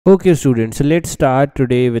Okay, students, so let's start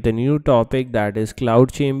today with a new topic, that is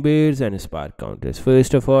cloud chambers and spark counters.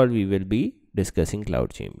 First of all, we will be discussing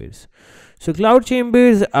cloud chambers. So, cloud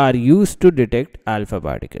chambers are used to detect alpha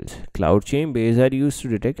particles. Cloud chambers are used to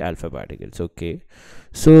detect alpha particles. Okay,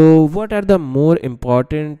 so what are the more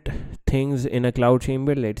important things in a cloud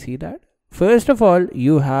chamber? Let's see that. First of all,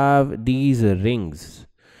 you have these rings.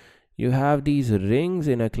 You have these rings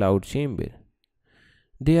in a cloud chamber.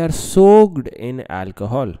 They are soaked in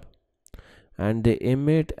alcohol and they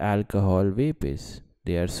emit alcohol vapors.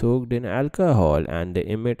 They are soaked in alcohol and they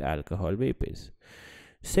emit alcohol vapors.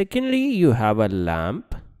 Secondly, you have a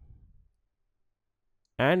lamp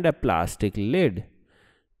and a plastic lid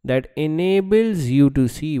that enables you to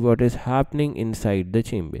see what is happening inside the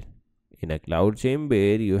chamber. In a cloud chamber,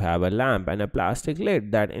 you have a lamp and a plastic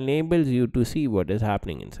lid that enables you to see what is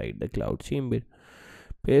happening inside the cloud chamber.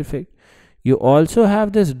 Perfect. You also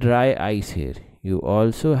have this dry ice here.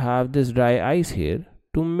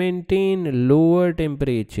 To maintain lower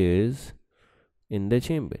temperatures in the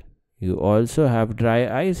chamber. You also have dry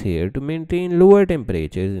ice here to maintain lower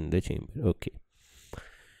temperatures in the chamber. Okay.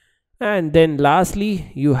 And then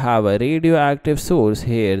lastly, you have a radioactive source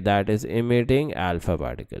here that is emitting alpha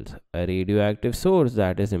particles.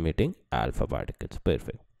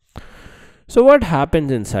 Perfect. So what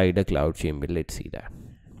happens inside a cloud chamber? Let's see that.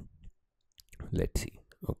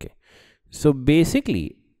 Okay, so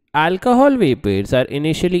basically alcohol vapors are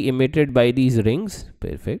initially emitted by these rings.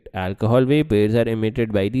 Perfect. Alcohol vapors are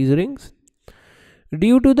emitted by these rings.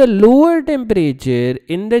 Due to the lower temperature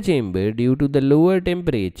in the chamber,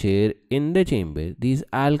 these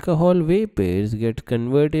alcohol vapors get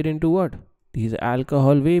converted into what? These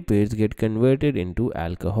alcohol vapors get converted into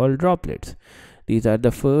alcohol droplets. These are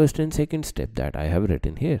the first and second step that I have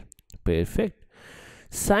written here. Perfect.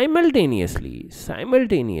 Simultaneously, this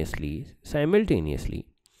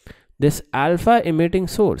alpha emitting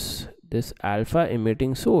source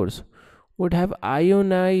would have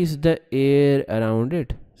ionized the air around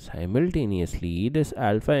it.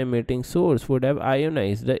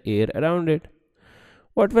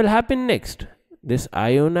 What will happen next? This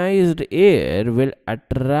ionized air will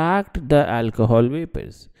attract the alcohol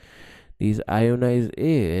vapors. These ionized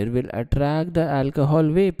air will attract the alcohol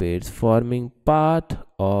vapors, forming path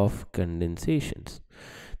of condensations.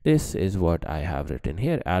 This is what I have written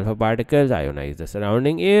here. Alpha particles ionize the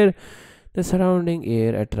surrounding air. The surrounding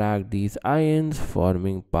air attract these ions,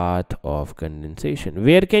 forming path of condensation.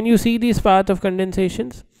 Where can you see these path of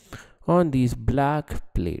condensations? On these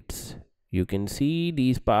black plates. You can see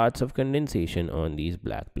these paths of condensation on these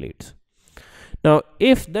black plates. Now,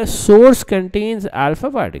 if the source contains alpha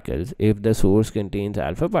particles, you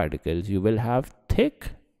will have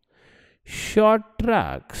thick, short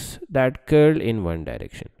tracks that curl in one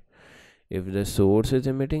direction. If the source is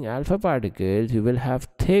emitting alpha particles, you will have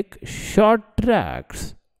thick, short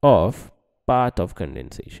tracks of path of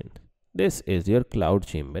condensation. This is your cloud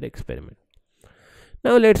chamber experiment.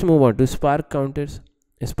 Now, let's move on to spark counters.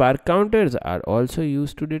 Spark counters are also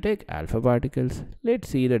used to detect alpha particles. Let's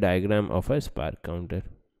see the diagram of a spark counter.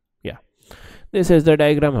 Yeah, this is the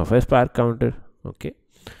diagram of a spark counter. Okay,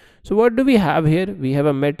 so what do we have here? We have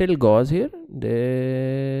a metal gauze here,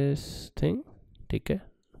 this thing, okay,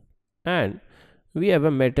 and we have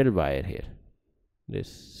a metal wire here, this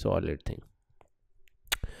solid thing,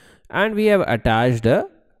 and we have attached a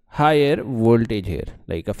higher voltage here,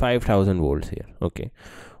 like a 5000 volts here. Okay,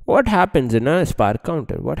 what happens in a spark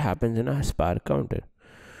counter?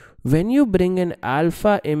 When you bring an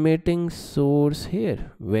alpha emitting source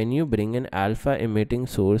here, this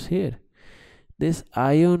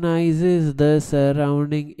ionizes the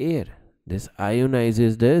surrounding air.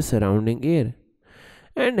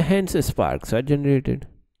 And hence sparks are generated.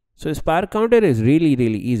 So spark counter is really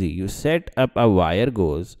easy. You set up a wire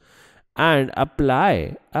gauze and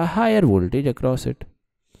apply a higher voltage across it,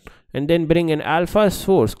 and then bring an alpha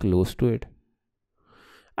source close to it.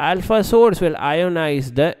 Alpha source will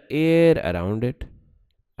ionize the air around it.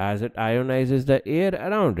 As it ionizes the air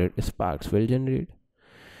around it, sparks will generate.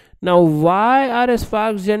 Now, why are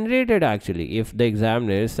sparks generated actually? If the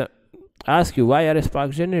examiners ask you why are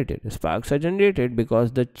sparks generated, sparks are generated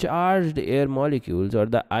because the charged air molecules or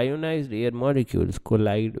the ionized air molecules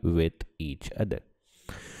collide with each other.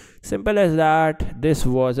 Simple as that. This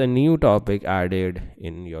was a new topic added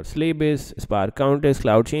in your syllabus. Spark counters,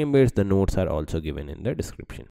 cloud chambers. The notes are also given in the description.